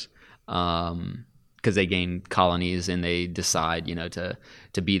boundaries. Because they gain colonies and they decide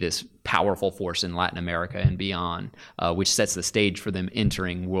to be this powerful force in Latin America and beyond, which sets the stage for them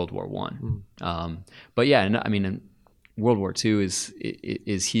entering World War I. But yeah, World War II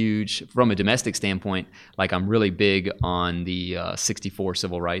is huge from a domestic standpoint. Like I'm really big on the 64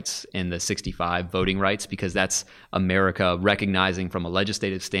 civil rights and the 65 voting rights, because that's America recognizing from a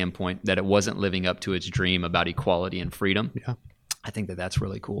legislative standpoint that it wasn't living up to its dream about equality and freedom. Yeah, I think that's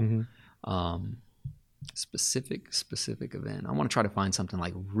really cool. Mm-hmm. Specific event. I want to try to find something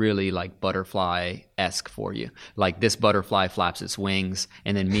like really like butterfly-esque for you. Like this butterfly flaps its wings,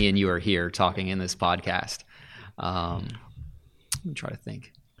 and then me and you are here talking in this podcast. Let me try to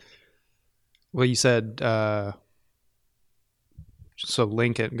think. Well, you said so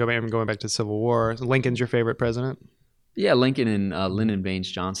Lincoln. Going back to Civil War. Lincoln's your favorite president? Yeah, Lincoln and Lyndon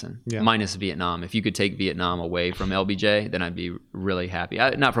Baines Johnson, yeah. Minus Vietnam. If you could take Vietnam away from LBJ, then I'd be really happy.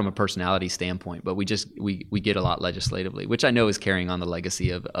 Not from a personality standpoint, but we get a lot legislatively, which I know is carrying on the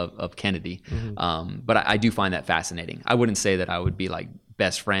legacy of Kennedy. Mm-hmm. But I do find that fascinating. I wouldn't say that I would be like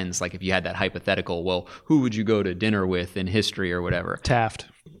best friends. Like if you had that hypothetical, well, who would you go to dinner with in history or whatever? Taft.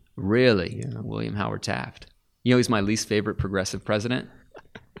 Really? Yeah. William Howard Taft. He's my least favorite progressive president.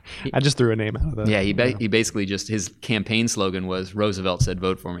 I just threw a name out of that. Yeah, he basically just, his campaign slogan was Roosevelt said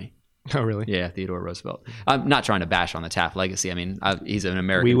vote for me. Oh, really? Yeah, Theodore Roosevelt. I'm not trying to bash on the Taft legacy. He's an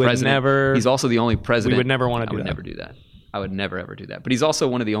American we would president. Never, he's also the only president. We would never want to do that. I would never do that. I would never, ever do that. But he's also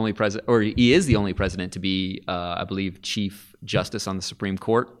one of the only he is the only president to be, I believe, Chief Justice on the Supreme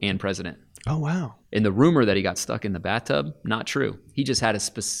Court and president. Oh, wow. And the rumor that he got stuck in the bathtub, not true. He just had a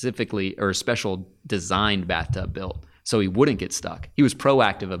special designed bathtub built so he wouldn't get stuck. He was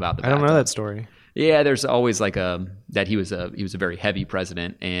proactive about the bathtub. I don't know that story. Yeah, there's always like that he was a very heavy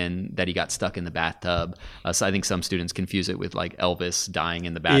president and that he got stuck in the bathtub. So I think some students confuse it with like Elvis dying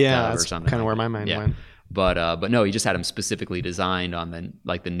in the bathtub or something. Kind of where my mind went. But no, he just had him specifically designed on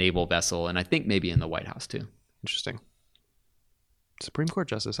the naval vessel, and I think maybe in the White House too. Interesting. Supreme Court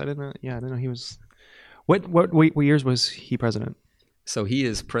justice. I didn't know. Yeah, I didn't know he was. What years was he president? So he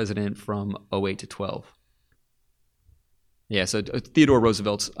is president from 08 to 12. Yeah, so Theodore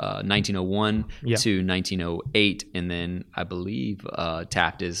Roosevelt's 1901 Yeah. to 1908, and then I believe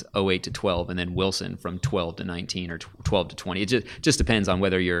Taft is 08 to 12, and then Wilson from 12 to 19 or 12 to 20. It just depends on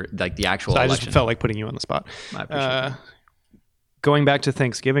whether you're like the actual So I election. just felt like putting you on the spot. I appreciate that. Going back to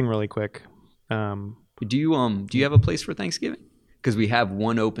Thanksgiving really quick. Do you have a place for Thanksgiving? Because we have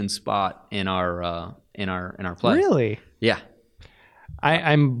one open spot in our place. Really? Yeah.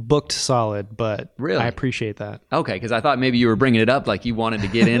 I'm booked solid, but Really? I appreciate that. Okay, because I thought maybe you were bringing it up like you wanted to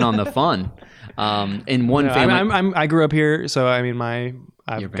get in on the fun. In one No, family. I grew up here, so I mean,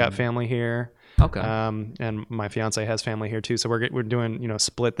 I've Your got family. family here. Okay. And my fiance has family here too. So we're doing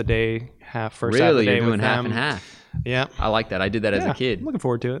split the day, first half of Really, the day you're doing with half them. and half. Yeah, I like that. I did that as a kid. I'm looking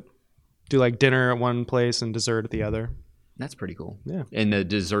forward to it. Do like dinner at one place and dessert at the other. That's pretty cool. Yeah. And the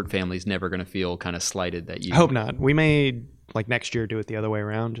dessert family's never going to feel kind of slighted that you. I hope not. We may like next year do it the other way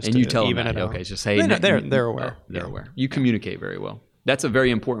around. Just And to you tell them even that. it out. Okay, just say They're aware. They're aware. You communicate very well. That's a very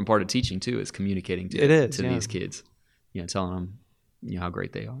important part of teaching too, is communicating to these kids. Telling them how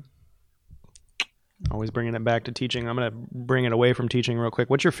great they are. Always bringing it back to teaching. I'm going to bring it away from teaching real quick.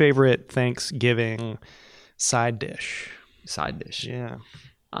 What's your favorite Thanksgiving side dish? Side dish. Yeah.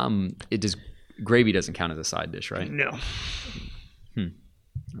 Gravy doesn't count as a side dish, right? No.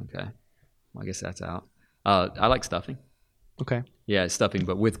 Okay. Well, I guess that's out. I like stuffing. Okay. Yeah, stuffing,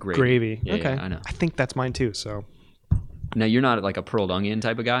 but with gravy. Gravy. Yeah, okay. yeah, I know. I think that's mine too. So Now, you're not like a pearled onion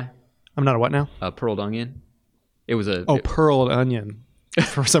type of guy? I'm not a what now? A pearled onion? It was a... Pearled onion.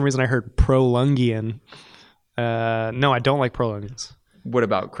 For some reason I heard prolungian. No, I don't like pearl onions. What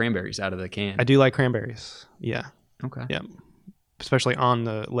about cranberries out of the can? I do like cranberries. Yeah. Okay. Yeah. Especially on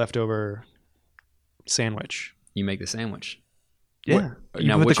the leftover sandwich. You make the sandwich. Yeah. What- You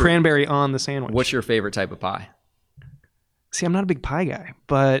now, put the what's your- cranberry on the sandwich. What's your favorite type of pie? See, I'm not a big pie guy,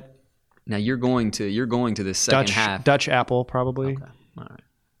 but Now you're going to the second half. Dutch apple probably. Okay. All right.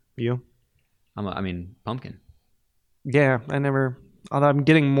 You? Pumpkin. Yeah, although I'm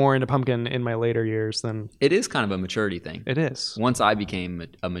getting more into pumpkin in my later years than It is kind of a maturity thing. it is. Once I became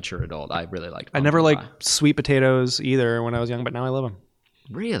a mature adult, I really liked I pumpkin never pie. liked sweet potatoes either when I was young, but now I love them.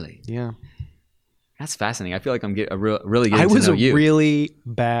 Really? Yeah. That's fascinating. I feel like I'm really getting I was to know a you. really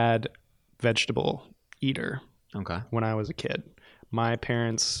bad vegetable eater Okay. when I was a kid. My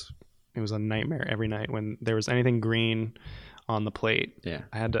parents, it was a nightmare every night when there was anything green on the plate. Yeah.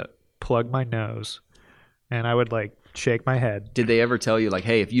 I had to plug my nose and I would like shake my head. Did they ever tell you like,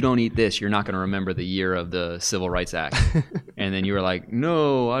 hey, if you don't eat this, you're not going to remember the year of the Civil Rights Act? And then you were like,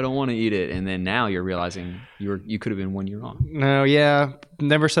 no, I don't want to eat it. And then now you're realizing you could have been 1 year off. No, yeah,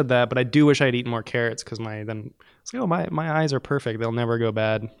 never said that, but I do wish I'd eaten more carrots because my eyes are perfect. They'll never go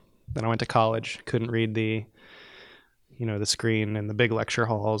bad. Then I went to college, couldn't read the screen in the big lecture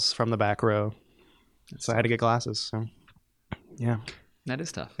halls from the back row. So I had to get glasses. So yeah. That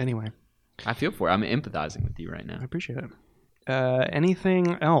is tough. Anyway, I feel for it. I'm empathizing with you right now. I appreciate it.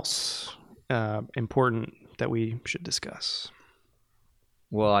 Anything else important that we should discuss?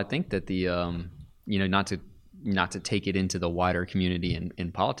 Well, I think that the not to take it into the wider community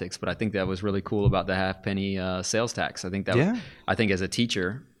in politics, but I think that was really cool about the halfpenny sales tax. I think I think as a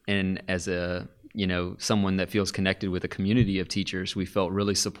teacher and as a someone that feels connected with a community of teachers, we felt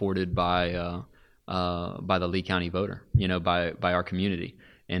really supported by the Lee County voter, by our community,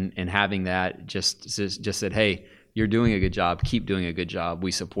 and having that just said, hey, you're doing a good job, keep doing a good job,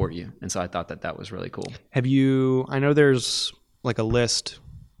 we support you. And so I thought that was really cool. I know there's like a list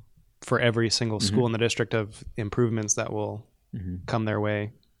for every single school in the district of improvements that will come their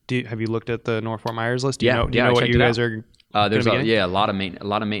way. Have you looked at the North Fort Myers list? Do you know I what checked you it guys out. are There's gonna be a lot of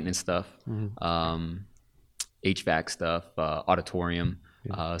maintenance stuff, HVAC stuff, auditorium.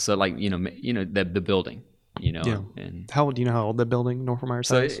 So like the building, and do you know how old the building North Fort Myers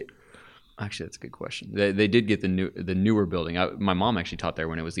is? Actually, that's a good question. They did get the newer building. My mom actually taught there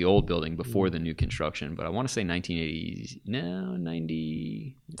when it was the old building before the new construction, but I want to say 1980s. No,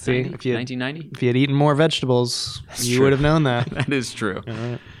 90. See, 1990. If you had eaten more vegetables, you true. would have known that. That is true. All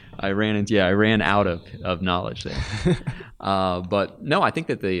right. I ran out of knowledge there. But no, I think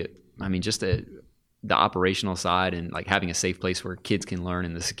that the operational side and like having a safe place where kids can learn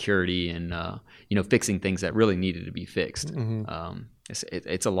and the security and fixing things that really needed to be fixed.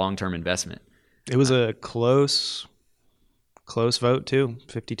 It's a long-term investment. It was a close vote too,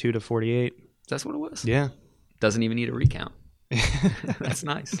 52 to 48. That's what it was. Yeah. Doesn't even need a recount. That's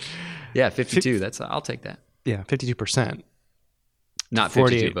nice. Yeah, 52. I'll take that. Yeah, 52%. Not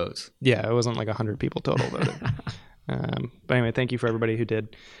 48 52 votes. Yeah, it wasn't like 100 people total voted. But anyway, thank you for everybody who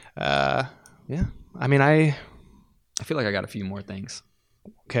did. Yeah. I feel like I got a few more things.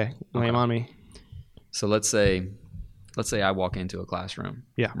 Okay, lay 'em on me. So let's say let's say I walk into a classroom.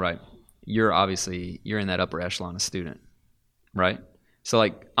 Yeah. Right. You're in that upper echelon of student, right? So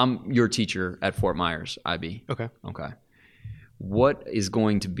like I'm your teacher at Fort Myers, IB. Okay. What is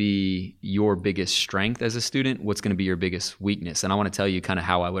going to be your biggest strength as a student? What's going to be your biggest weakness? And I want to tell you kind of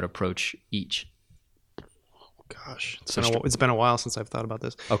how I would approach each. Gosh, it's been a while since I've thought about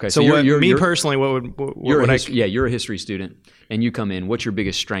this. Okay, so you're personally, you're a history student, and you come in. What's your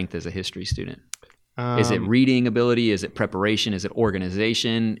biggest strength as a history student? Is it reading ability? Is it preparation? Is it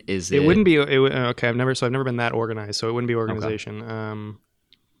organization? It wouldn't be. Okay, I've never been that organized, so it wouldn't be organization. Okay.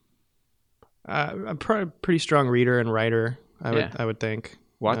 I'm probably a pretty strong reader and writer. I would think.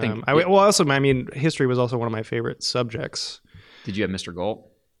 Well, I think. History was also one of my favorite subjects. Did you have Mr. Galt?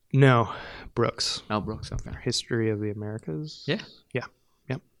 No, Brooks. Oh, Brooks. Okay. History of the Americas. Yeah.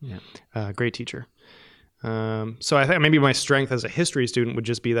 Great teacher. So I think maybe my strength as a history student would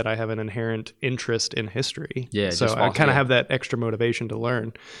just be that I have an inherent interest in history. Yeah. So I kind of have that extra motivation to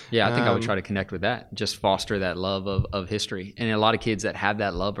learn. Yeah, I think I would try to connect with that. Just foster that love of history. And a lot of kids that have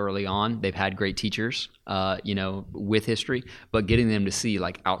that love early on, they've had great teachers, with history, but getting them to see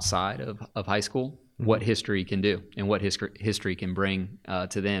like outside of high school what history can do and what history can bring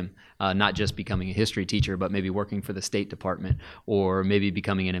to them, not just becoming a history teacher, but maybe working for the State Department, or maybe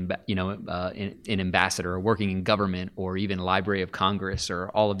becoming an ambassador, or working in government, or even Library of Congress, or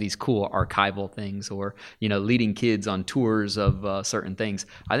all of these cool archival things, or leading kids on tours of certain things.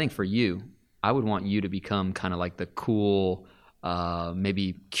 I think for you, I would want you to become kind of like the cool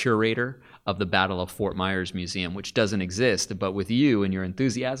maybe curator of the Battle of Fort Myers Museum, which doesn't exist, but with you and your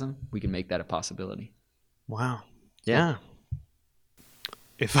enthusiasm, we can make that a possibility. Wow. Yeah.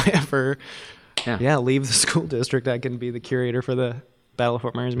 If I ever leave the school district, I can be the curator for the Battle of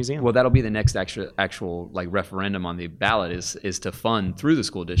Fort Myers Museum. Well, that'll be the next actual like referendum on the ballot is to fund through the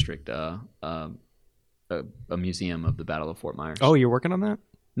school district a museum of the Battle of Fort Myers. Oh, you're working on that?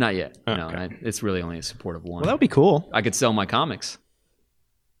 Not yet. Oh, no, okay. It's really only a support of one. Well, that would be cool. I could sell my comics.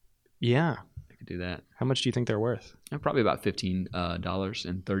 Yeah. I could do that. How much do you think they're worth? Probably about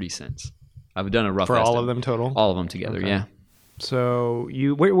 $15.30. I've done a rough for estimate. all of them total? All of them together, okay. Yeah. So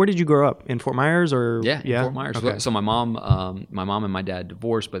where did you grow up? In Fort Myers or? Yeah, Fort Myers. Okay. So my mom and my dad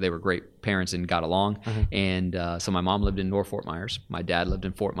divorced, but they were great parents and got along. Uh-huh. And so my mom lived in North Fort Myers. My dad lived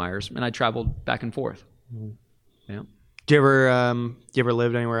in Fort Myers, and I traveled back and forth. Mm-hmm. Yeah. Do you ever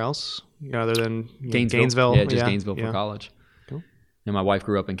lived anywhere else other than Gainesville? Yeah, just Gainesville for college. Cool. And my wife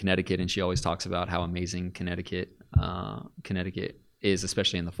grew up in Connecticut, and she always talks about how amazing Connecticut is,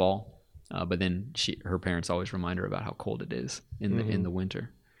 especially in the fall. But then her parents always remind her about how cold it is in the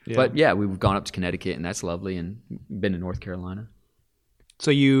winter. Yeah. But yeah, we've gone up to Connecticut, and that's lovely, and been to North Carolina.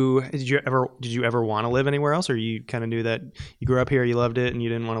 So did you ever want to live anywhere else, or you kind of knew that you grew up here, you loved it, and you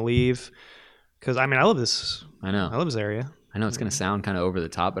didn't want to leave? Because I love this. I know. I love this area. I know it's going to sound kind of over the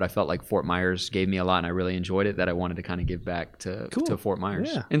top, but I felt like Fort Myers gave me a lot, and I really enjoyed it. That I wanted to kind of give back to Fort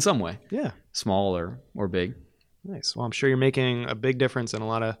Myers in some way. Yeah, small or big. Nice. Well, I'm sure you're making a big difference in a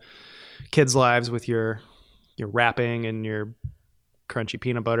lot of kids' lives with your rapping and your crunchy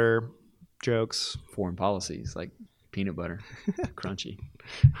peanut butter jokes. Foreign policies like peanut butter, crunchy.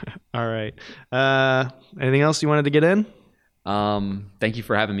 All right. Anything else you wanted to get in? Thank you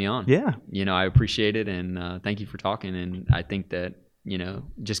for having me on. Yeah. I appreciate it, and thank you for talking. And I think that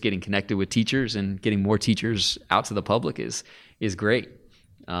just getting connected with teachers and getting more teachers out to the public is great.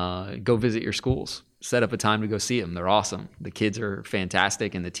 Go visit your schools. Set up a time to go see them. They're awesome. The kids are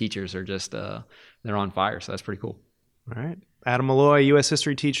fantastic, and the teachers are just they're on fire. So that's pretty cool. All right. Adam Malloy, U.S.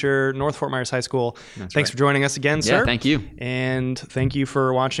 history teacher, North Fort Myers High School. Thanks for joining us again, sir. Yeah, thank you. And thank you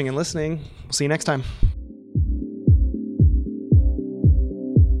for watching and listening. We'll see you next time.